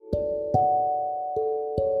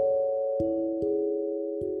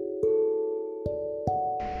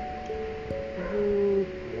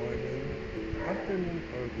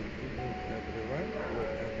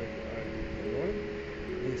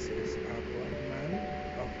This is Apo Agman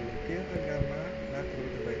of Lumpia Agama Natural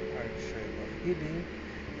Divine Art Shrine of Healing,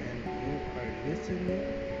 and you are listening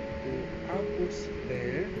to Apo's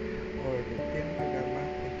Lair or Lumpia Agama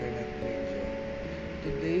Internet Radio.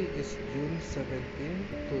 Today is June 17,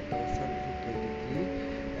 2023,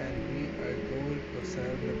 and we are going to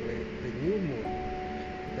celebrate the new moon.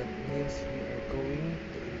 That means we are going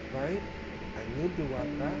to invite a new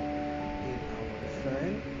Diwata in our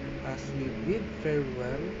shrine as we bid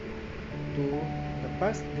farewell to the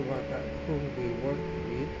past Diwata whom we worked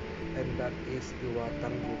with, and that is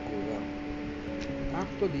Diwatang Gugurang.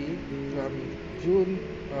 Actually,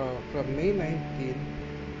 from May 19,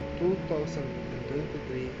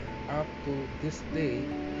 2023 up to this day,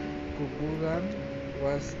 Gugurang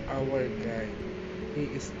was our guide. He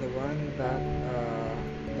is the one that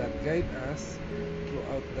guide us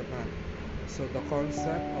throughout the month. So the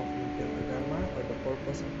concept of Lumpia Agama, or the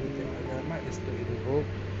purpose of Lumpia Agama, is to invoke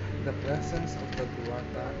the presence of the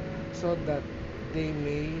Diwata so that they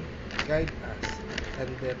may guide us and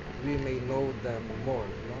that we may know them more.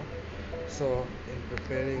 No? So in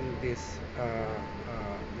preparing this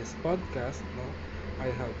podcast, no,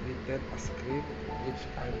 I have written a script which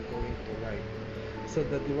I'm going to write. So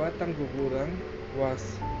the Diwatang Gugurang was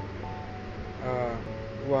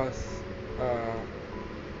was uh,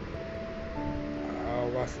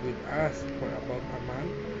 was with us for about a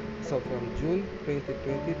month. So from June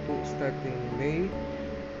 2022 starting May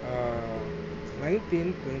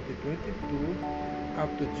 19, 2022 up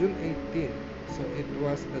to June 18. So it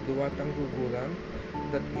was the Diwatang Gugurang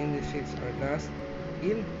that initiates our last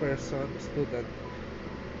in-person student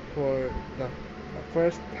for the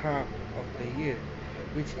first half of the year,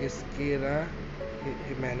 which is Kira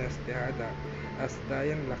Jimenez Tejada as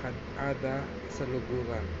Dayang Lakad Ada sa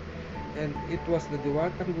Luguran. And it was the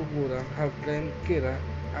Diwatang Gugurang have claimed Kira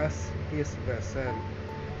as his vessel.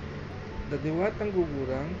 The Diwatang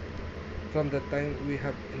Gugurang, from the time we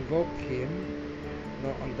have invoked him,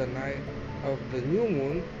 no, on the night of the new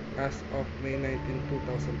moon as of May 19,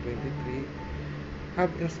 2023,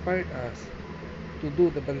 have inspired us to do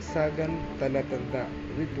the Bansagan Talatanda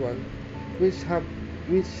ritual, which have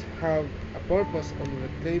a purpose of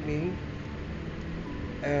reclaiming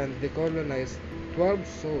and decolonize 12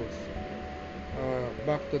 souls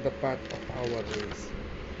back to the path of our race.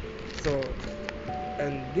 So,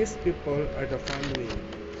 and these people are the following.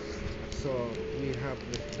 So, we have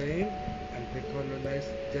reclaimed and decolonized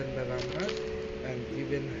Jandarama and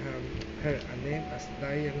given her a name as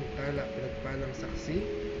Dayang Tala Pinagpalang Saksi.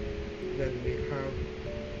 Then we have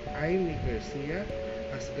Aimee Garcia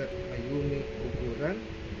as Gat Mayumi Uguran.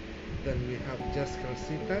 Then we have Jas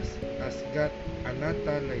Calcitas as Gat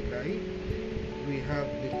Anata Laylay. We have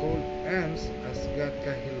Nicole Ems as Gat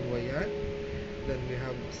Kahilwayan. Then we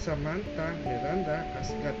have Samantha Miranda as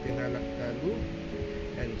Gat Tinalak Dalu.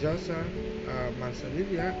 And Josa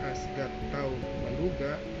Manzanilla as Gat Tau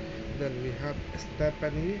Maluga. Then we have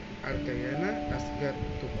Stephanie Arcayana as Gat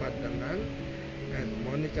Tupad Dangal. And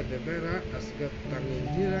Monica De Vera as Gat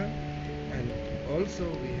Tanginjira. And also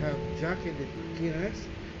we have Jackie De Quines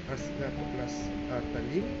as Gat Plus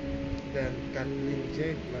Talim. Then Kathleen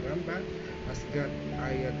J. Maramba as Gat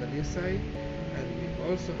Aya Dalisay. And we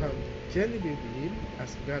also have Genevieve Lim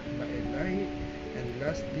as Gat Baelay. And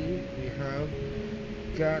lastly, we have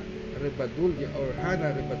Gat Rebadulya or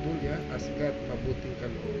Hana Rebadulya as Gat Mabuting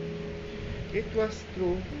Kaloob. It was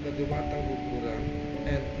through the Diwatang Gugurang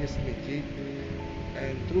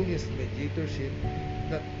and through his mediatorship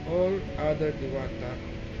that all other Diwata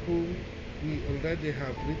whom we already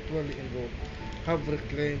have ritually invoked have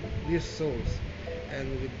reclaimed these souls, and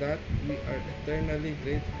with that we are eternally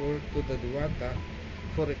grateful to the Diwata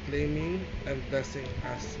for reclaiming and blessing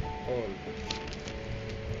us all.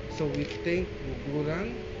 So we thank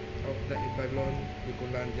Gugurang of the Ibalon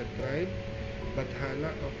Bicolandia tribe,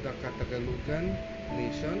 Badhala of the Katagalugan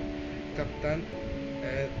nation, Captain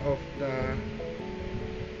of the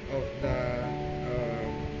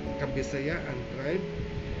Kabisayaan tribe,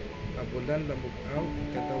 Abulan Lamugaw,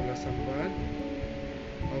 Katawla Zambal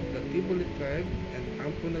of the Tibuli tribe, and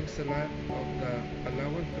Ampunag Sala of the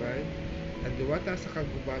Palawan tribe, and Diwata sa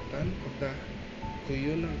Kagubatan of the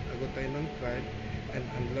Kuyunang Agutaynon tribe, and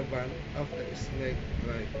Anlaban of the Snake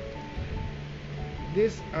tribe.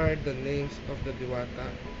 These are the names of the Diwata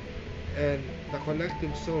and the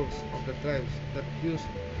collective souls of the tribes that used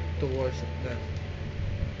to worship them.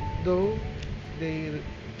 Though there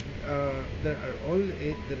are only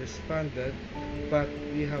 8 that responded, but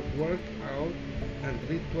we have worked out and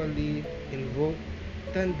ritually invoked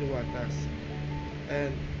 10 Diwatas.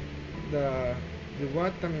 And the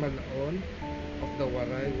Diwatang Malaon of the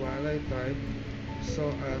Waray tribe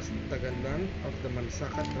so as Taganang of the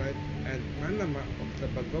Mansaka tribe and Manama of the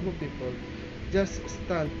Bagobo people just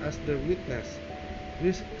stand as their witness.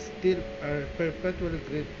 We still are perpetually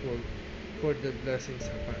grateful for the blessings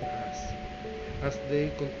upon us as they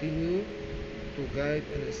continue to guide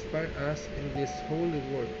and inspire us in this holy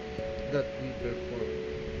work that we perform.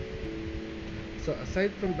 So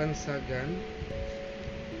aside from Bansagan,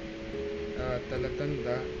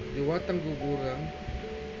 Talatanda, Diwatang Gugurang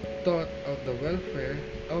thought of the welfare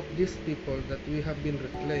of these people that we have been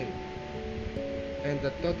reclaimed, and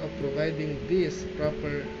the thought of providing these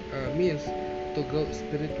proper means to grow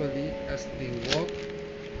spiritually as they walk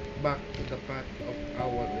back to the path of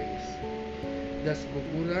our race. Thus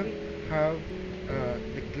Gugurang have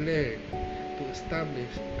declared to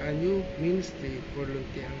establish a new ministry for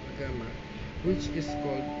Luntiang Agama, which is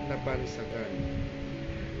called Nabansagan.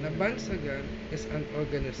 Nabansagan is an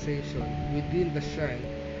organization within the shrine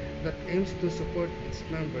that aims to support its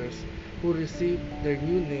members who receive their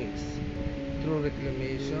new names through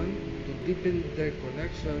reclamation to deepen their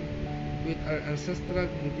connection with our ancestral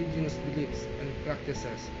indigenous beliefs and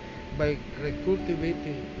practices by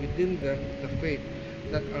recultivating within them the faith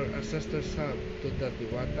that our ancestors have to the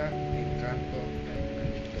Diwata, Encanto, and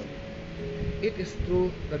Anito. It is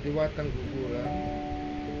through the Diwatang Gugurang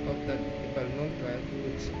of the Ibalnon tribe,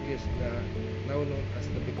 which is now known as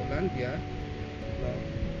the Bicolandia, no?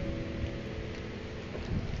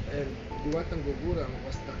 And Diwatang Gugurang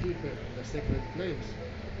was the keeper of the sacred flames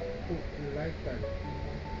who enlightened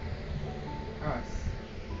us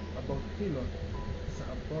about Hilot sa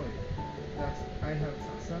Apoy. Thus, I have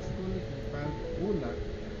successfully compiled Ulat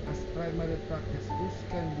as primary practice which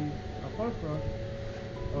can be a forefront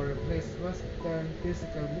or replace Western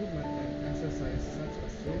physical movement and exercise such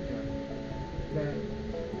as yoga. Then,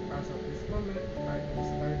 as of this moment, I am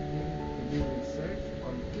starting to do research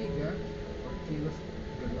on Kiga or Kilos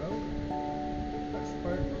Galaw as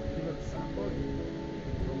part of Kilot Sapod in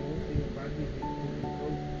promoting body heat to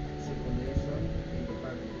improve circulation in the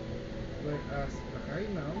body. Whereas Lakay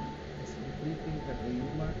now is completing the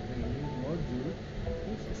Gayuma training module,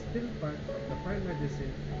 which is still part of the fire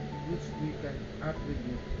medicine which we can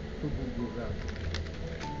attribute to Gugurang.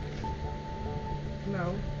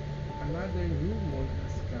 Now, another new moon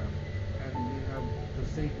has come, and we have to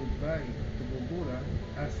say goodbye to Gugurang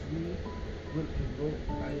as we will invoke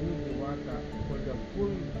a new Diwata for the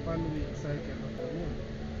full following cycle of the moon.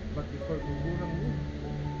 But before Gugurang moon,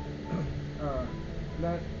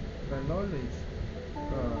 let the knowledge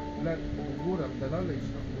of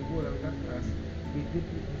Gugurang let us be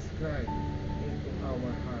deeply inscribed into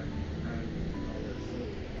our heart and our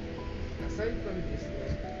soul. Aside from this,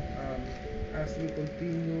 as we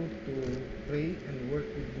continue to pray and work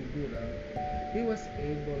with Gugurang, he was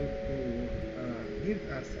able to give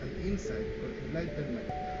us an insight or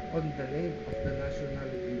enlightenment on the name of the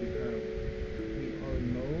nationality we have. We all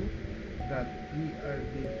know that we are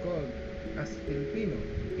being called as Filipino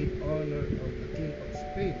in honor of the King of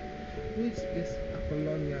Spain, which is a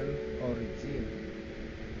colonial origin.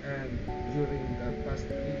 And during the past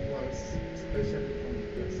 3 wars, especially from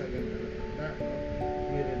the Sagan Talatandaan,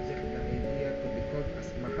 we reject the idea to be called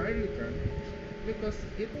as Maharlikan because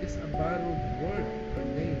it is a borrowed word or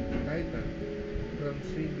name title from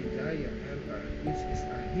Srivijaya Empire, which is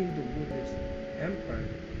a Hindu-Buddhist empire,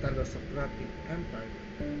 Thalassocratic Empire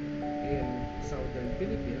in southern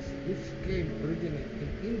Philippines, which came originate in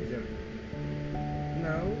India.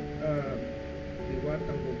 Now,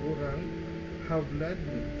 Diwatang Gugurang have led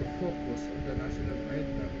me to focus on the national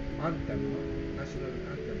anthem,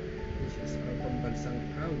 which is our Pambansang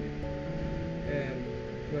Awit. And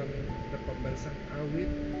from the Pambansang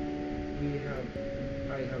Awit,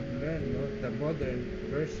 I have learned the modern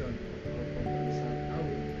version of our Pambansang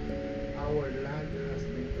Awit. Our land has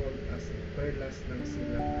been called as Perlas ng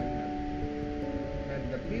Silanganan. And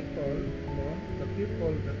the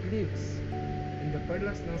people that lives in the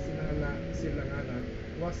Perlas ng Silanganan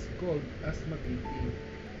was called as Magiting.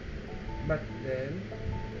 But then,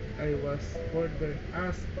 I was further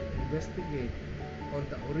asked to investigate on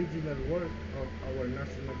the original work of our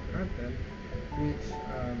national anthem, which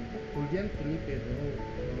Julian Felipe wrote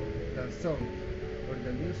the song or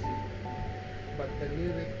the music, but the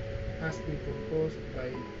lyric has been composed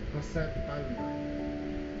by Jose Palma.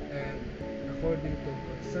 And according to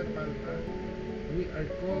Jose Palma, we are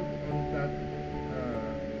called on that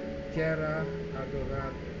Tierra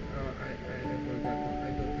Adorada. I forgot. I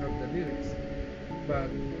don't have the lyrics, but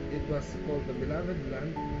it was called the Beloved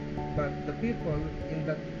Land. But the people in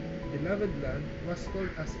that beloved land was called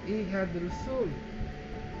as Hija del Sol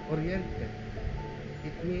Oriente.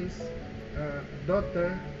 It means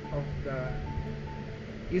daughter of the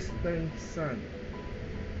eastern sun.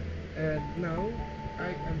 And now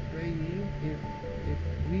I am praying if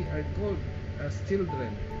we are called as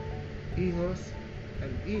children, hijos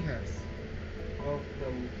and hijas of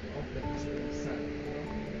the eastern sun.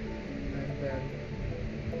 And then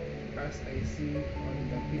as I see on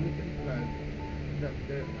the Philippine flag that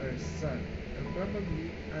there are sun, and probably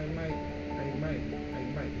I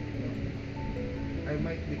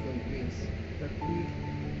might be convinced that we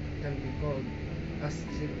can be called as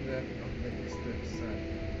children of the eastern sun.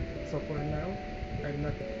 So for now, I'm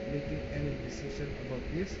not making any decision about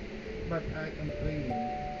this, but I am praying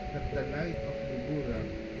that the light of Gugurang,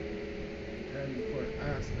 and for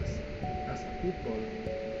us as a people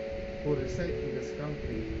who reside in this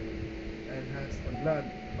country and has the blood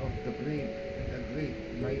of the brave and the great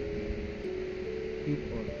mighty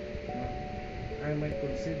people, no? I might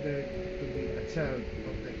consider to be a child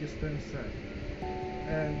of the eastern sun,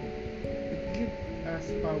 and it gives us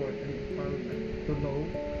power and empowerment to know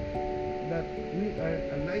that we are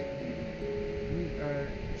a light being. We are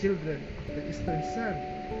children of the eastern sun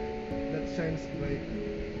that shines brightly,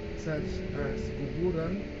 such as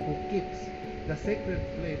Gugurang, who keeps the sacred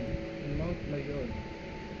flame in Mount Mayon,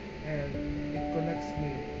 and it connects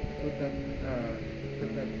me to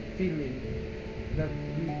that feeling that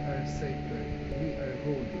we are sacred, we are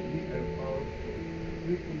holy, we are powerful.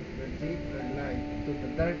 We could radiate our light to the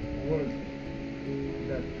dark world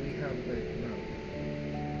that we have right now.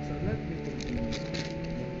 So let me continue.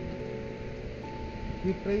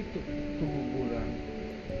 We pray to Gugurang,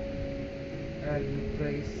 and we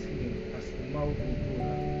praise him as Mau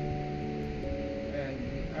Gugurang. And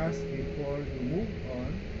we ask, before you move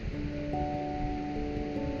on,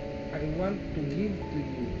 I want to give to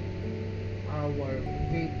you our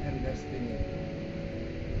fate and destiny.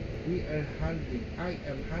 I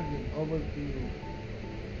am handing over to you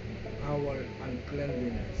our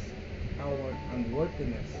uncleanliness, our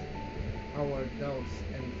unworthiness, our doubts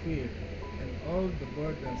and fear, and all the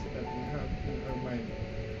burdens that we have in our mind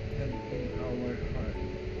and in our heart.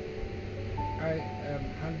 I am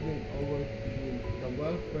handing over to you the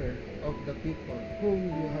welfare of the people whom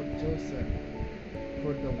you have chosen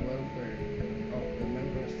for the welfare of the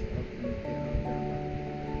members of Diwatang.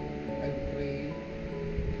 I pray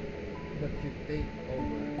that you take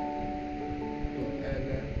over to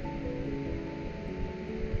Ellen,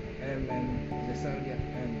 Amen, Cesaria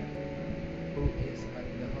Amen, who is at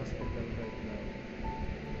the hospital right now.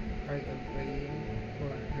 I am praying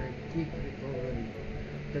for her quick recovery,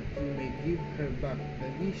 that you may give her back the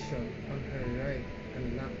vision on her right and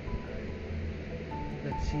left eye,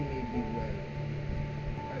 that she may be well.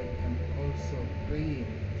 I am also praying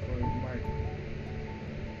for Mark,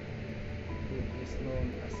 who is known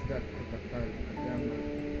as God Kapatal Agama.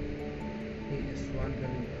 He is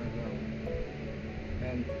wandering around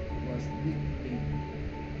and was deeply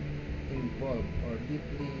involved or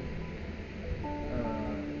deeply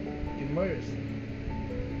immersed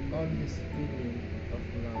on his feeling of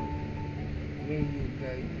love. May you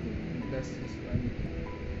guide him and bless his family.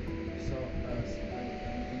 So as I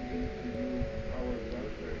am giving to you our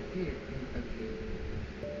welfare here in Taguig,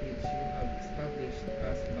 which you have established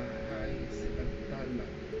as Bahay Sikantala,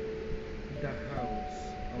 the house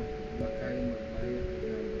of Lakay Mabaya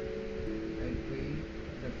Agama, I pray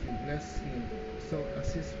that you bless him, so as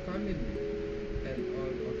his family and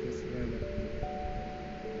all of his relatives.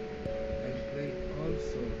 I pray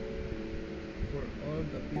also for all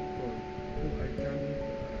the people who are coming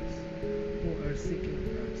to us, who are seeking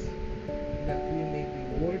us, that we may be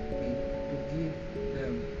worthy to give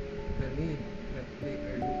them the need that they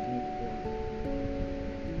are looking for.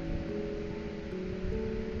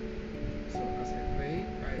 So as I pray,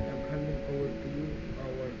 I am handing over to you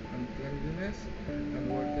our uncleanliness,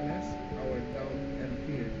 unworthiness, our doubt and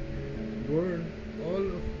fear. Burn all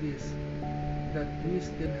of this that we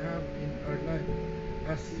still have in our life,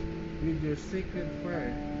 as with your sacred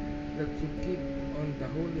fire that you keep on the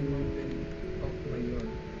holy mountain of Mayon.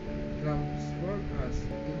 Transform us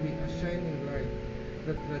to be a shining light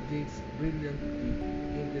that radiates brilliantly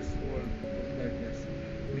in this world of darkness.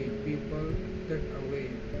 May people turn away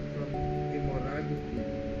from immorality,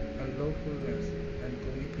 unlawfulness, and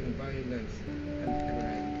committing violence and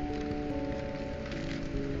crime.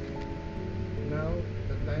 Now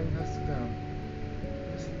the time has come.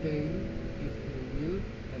 Stay if you will,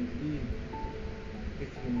 and leave if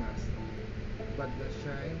you must. But the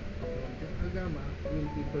shrine of Mountain Agama will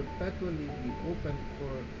be perpetually be open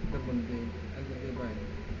for the mundane and the divine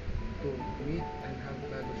to meet and have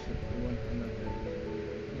fellowship to one another.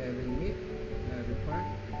 Merry meet, merry part,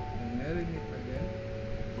 and merry meet again.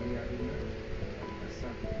 Mayari na,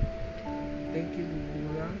 Asako. Thank you,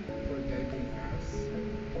 Gugurang, for guiding us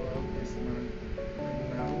throughout this month. And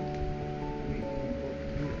now, we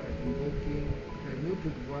are invoking the new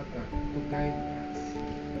Diwata to guide us.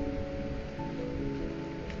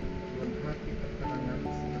 Luwalhati at tarangan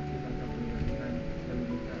sa dakilang kapangyarihan na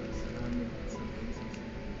lumika sa amin at sa buong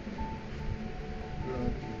sasaya.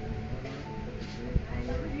 Lord, give them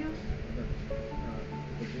honor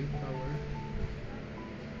to the great power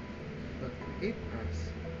that create us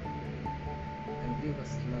and give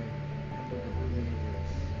us life unto the whole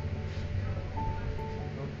universe.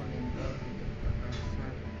 O Panginoon, itong pag-asa,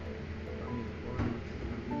 Panginoon,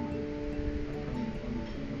 Panginoon, at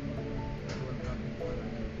Panginoon, karuan natin para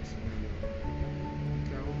ng Diyos mo.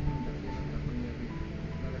 Ikaw ang dakilang kapangyarihan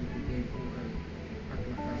na nagbigay buhay at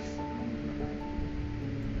lakas sa aming lahat.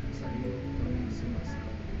 Sa iyo kami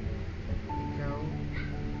sumasamba. Ikaw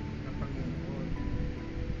na Panginoon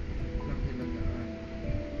ng hilagaan,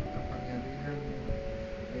 kapangyarihan mo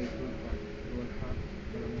ay tupa, luwalhati at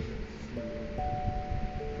kalamang sa mundo.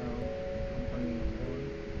 Ikaw ang Panginoon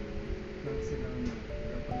ng silangan,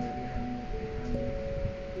 kapangyarihan mo ay hanay,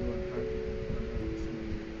 luwalhati at kalamang sa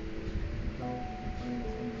mundo. Ikaw ang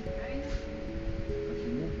Panginoon ng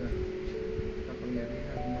katimugan,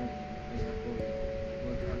 kapangyarihan mo ay apoy,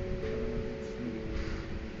 luwalhati at kalamang sa mundo.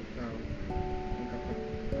 Ikaw ang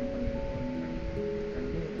Panginoon ng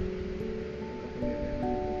kanluran, kapangyarihan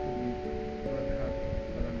mo ay tubig, luwalhati at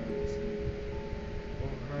kalamang sa mundo. O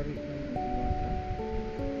Hari ng Diwata,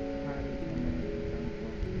 Hari ng mga encanto,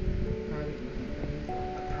 Hari ng encanto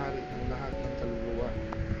at Hari ng lahat ng kaluluwa,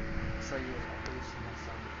 sa iyo ako'y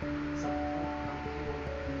sumasamba. Sa pagkakataon,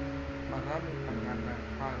 maraming pangalan,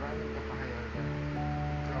 maraming kapahayagan,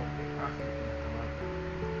 ikaw ay aking pinatawagan.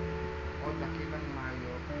 O dakilang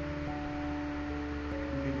mayo,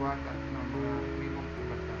 diwata ng mga primong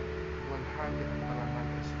kabata, luwalhati at kalamang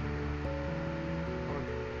sa mundo. O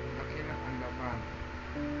dakilang anlaban,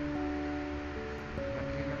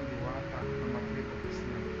 dakilang diwata ng maglibot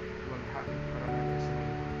isnan, luwalhati at kalamang sa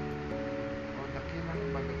mundo. O dakilang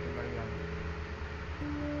bagatulayan,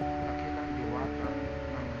 dakilang diwata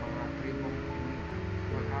ng mga tribong pinihan,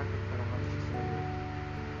 luwalhati at kalamang sa mundo.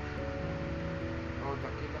 O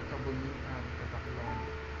dakilang kabunyian, kataklan,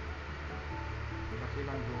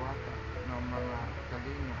 dakilang diwata ng mga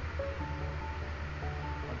kalinga,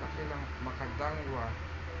 o dakilang makadangwa,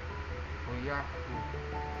 o yaku,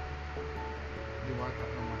 diwata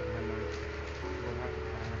ng mga ilalang, luwalhati at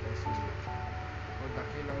kalamang sa mundo. O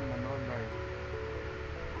dakilang manolay,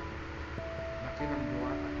 dakilang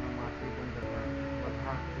diwata ng mga tribong dagat,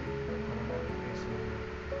 luwalhati at kalamang sa mundo.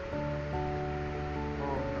 O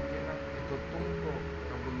dakilang itutungko,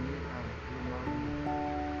 kabunyian, lumang,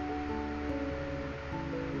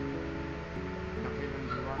 dakilang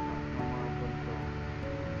diwata ng mga buntok,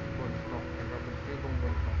 tribong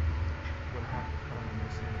buntok, luwalhati at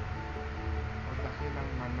kalamang sa mundo. O dakilang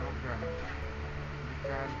manogan,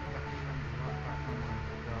 dakilang diwata ng mga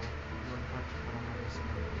tugaw, luwalhati at kalamang sa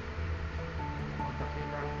mundo. O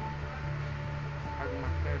dakilang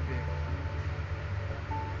agmatebe,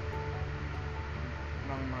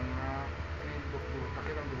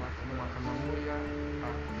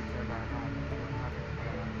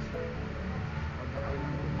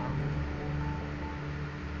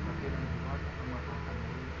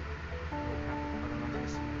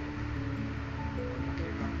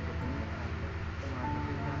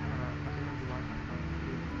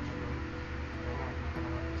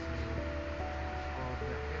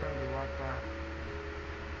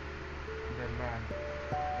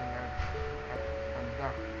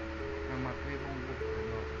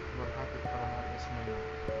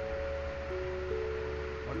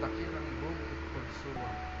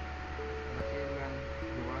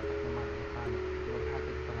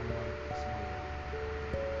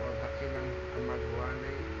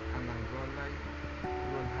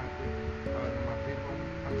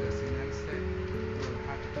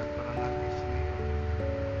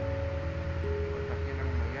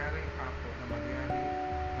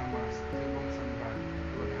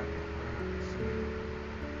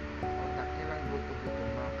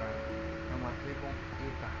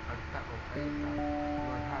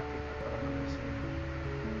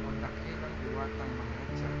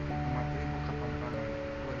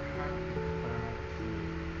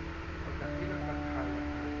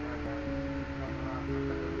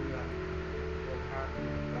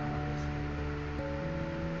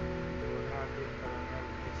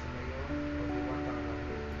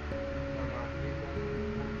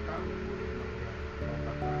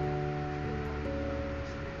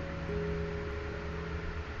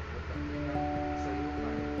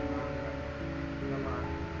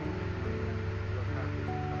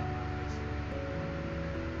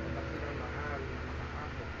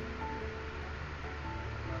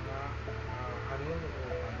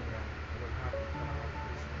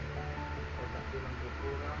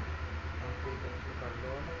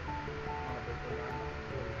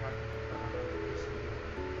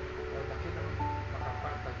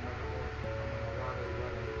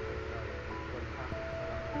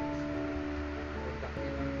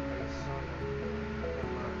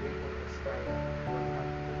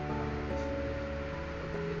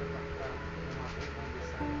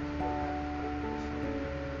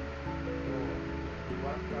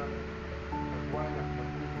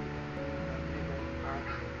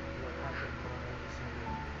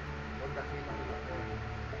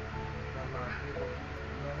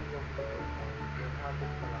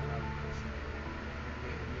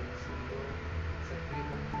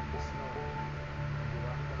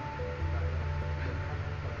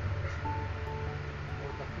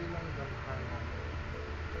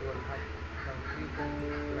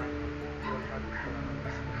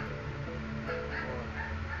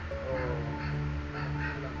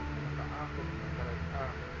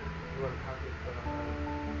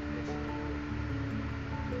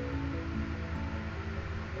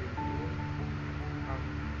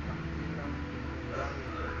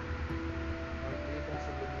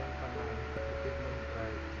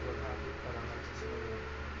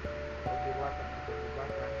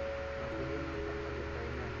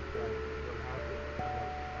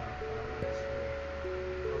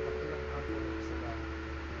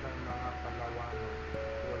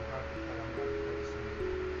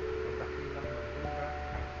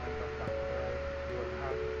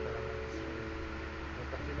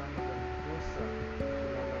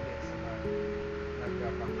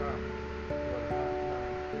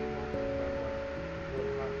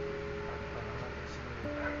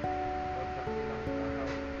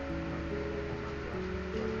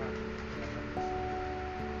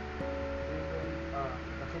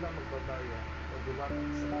 unang magbabaya o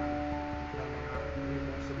diwatang samahan ng mga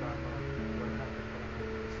limong subano walhati parangal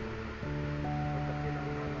Kristo. Pagdakilang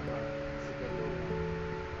manaman sa galungan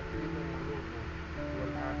at limong malubo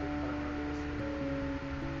walhati parangal Kristo.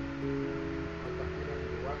 Pagdakilang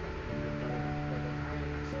diwatang inibitay kadaghanan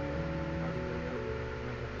ng suko at dayaw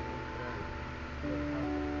ng dakilang tray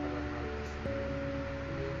walhati parangal Kristo.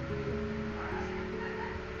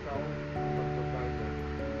 Ikaw ang magbabaya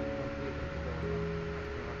ng limong trono at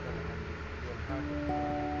mga kalahati walhati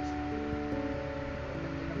parangal Kristo.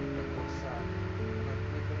 Pagdakilang taglusan ng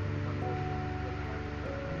limong malubo walhati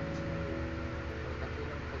parangal Kristo.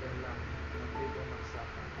 Pagdakilang tagalang ng limong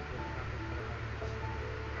magsaka walhati parangal Kristo.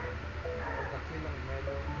 Pagdakilang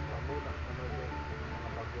melo at pamulak manalo ng mga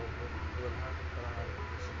bagogo walhati parangal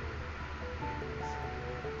Kristo. Sa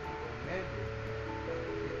iyo o melo ng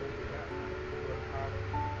limong binata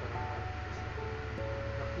walhati parangal Kristo.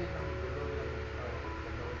 Dakilang dulon ng ikaw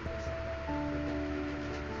katawid ka sa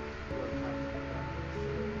walhati parangal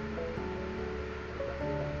Kristo.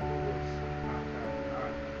 Pagdakilang tulos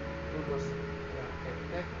at tulos na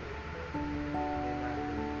epekto ninalo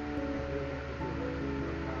ng limong figura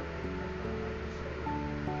walhati parangal Kristo.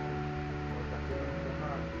 Pagdakilang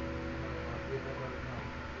lahat ng mga general na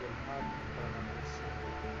walhati parangal Kristo.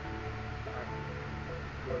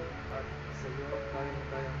 At sa iyo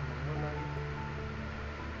tayong manulay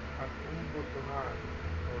at umbutuhan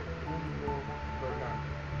o umbutulan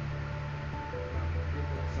ng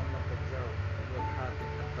limong sa mapagyaw walhati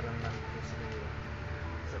at parangal Kristo.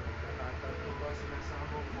 Sa pagkakataon ko ba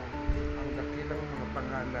sinasamo mo ang dakilang mga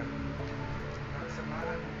pangalan na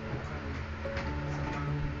samahan mo kami sa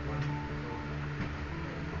mga buwan ito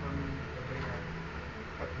na kami gabayan,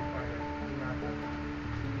 pagbabayan, ingatan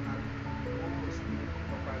at umos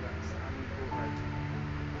papala sa aming buhay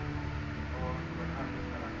o walhati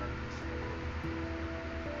parangal Kristo.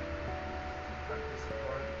 At this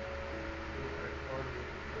Lord, we are calling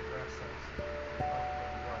the presence of the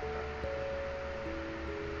Diwatang.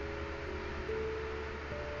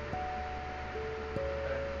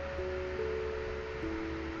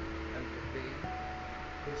 And today,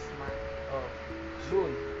 this month of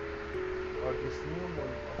June, or this new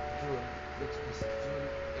month of June, which is June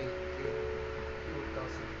 18,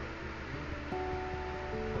 2023,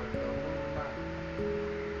 for the whole month,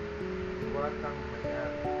 Diwatang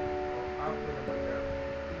Mayari o Apo na Mayari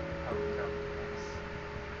have come to us.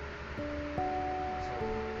 So,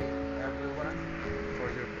 thank everyone for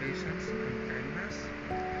your patience and kindness.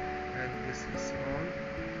 And this is all.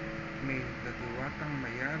 May the Diwatang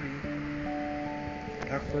Mayari,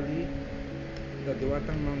 actually, the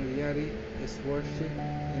Diwatang Mayari is worshipped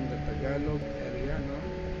in the Tagalog area, no?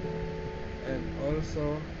 And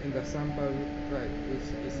also in the Zambal tribe, which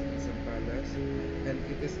is in Zambales. And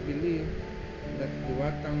it is believed that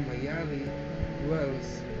Diwatang Mayari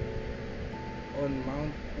dwells on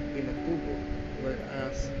Mount Pinatubo,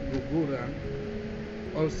 whereas Gugurang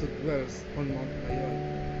also dwells on Mount Mayon.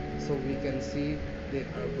 So we can see they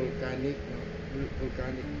are volcanic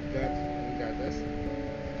gods and goddess.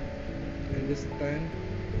 And this time,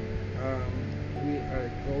 we are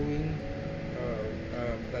going.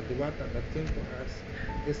 The Diwata that came to us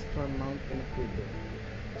is from Mount Pinatubo.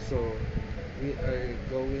 So we are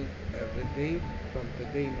going every day from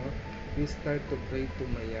today, no? We start to pray to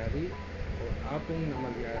Mayari or Apong na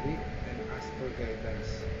Mayari and ask for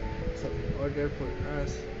guidance. So in order for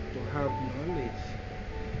us to have knowledge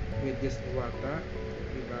with this Diwata,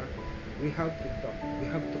 diba, we have to talk, we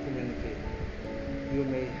have to communicate. You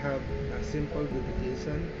may have a simple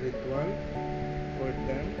dedication ritual for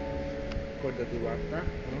them, for the Diwata,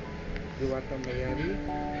 no? Diwata Mayari,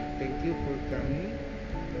 thank you for coming.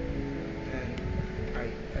 And I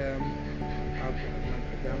am Abu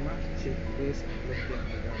Agama, Chief Priest of Lumpiang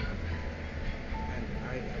Agama, and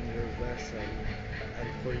I am your vessel. And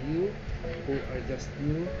for you who are just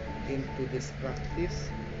new into this practice,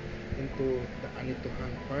 into the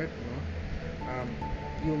Anituhang part, no?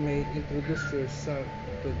 You may introduce yourself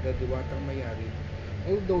to the Diwatang Mayari.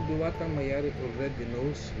 Although Diwatang Mayari already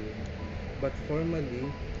knows you, but formally,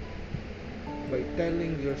 by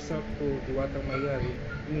telling yourself to Diwatang Mayari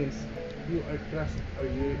means you are trust, or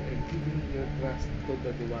you are giving your trust to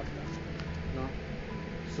the Diwata, no?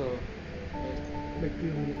 So by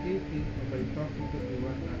communicating or by talking to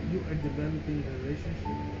Diwata, you are developing a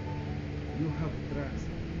relationship. You have trust.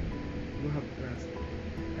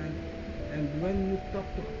 And when you talk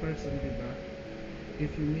to a person, diba,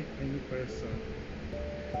 if you meet a new person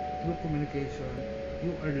through communication,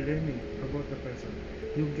 you are learning about the person.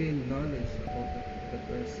 You gain knowledge about the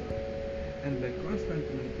person. And by constant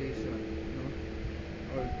communication, no,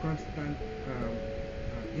 or constant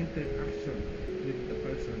interaction with the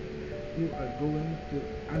person, you are going to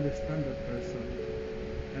understand that person,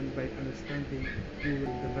 and by understanding, you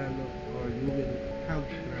will develop, or you will have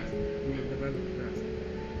trust. You will develop trust,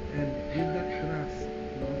 and with that trust,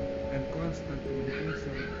 and constant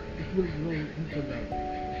communication, it will grow into love,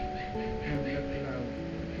 and that love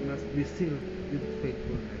must be sealed with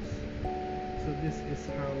faithfulness. So this is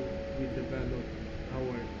how we develop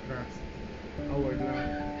our trust, our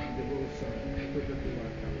love, and devotion to the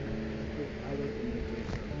Diwatang, to our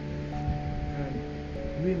communication. And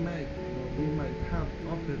we might have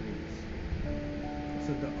offerings.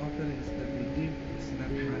 So the offerings that we give is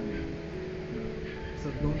not money. So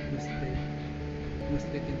don't mistaken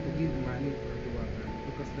to give money for Diwata,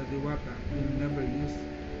 because the Diwata will never use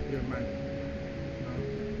your money.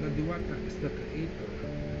 The Diwata is the creator,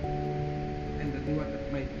 and the Diwata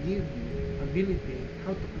might give you ability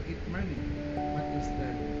how to create money, but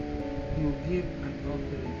instead you give an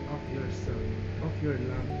offering of yourself, of your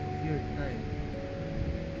love, of your time.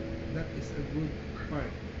 That is a good part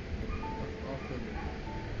of offering.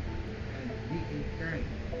 And being kind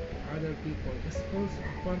to other people is also a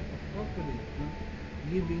form of offering.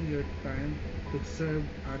 Giving your time to serve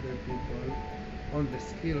other people, all the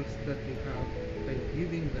skills that you have, by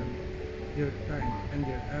giving them your time and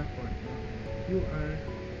your effort, you are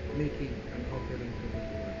making an offering to the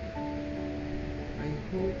Lord. I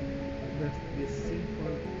hope that these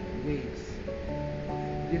simple ways of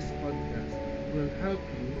this podcast will help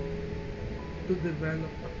you to develop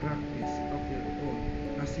a practice of your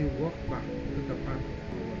own as you walk back to the path of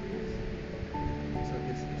holiness. So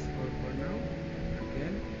this is all for now.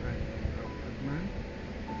 Again, I am Adman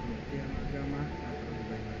from Tiang Agama Natural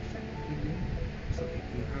Dimension Healing. So if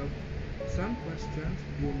you have some questions,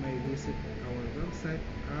 you may visit our website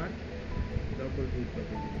at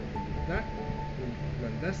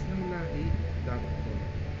www.landasnanglahi.com.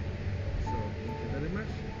 So thank you very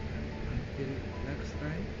much, and until next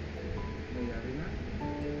time,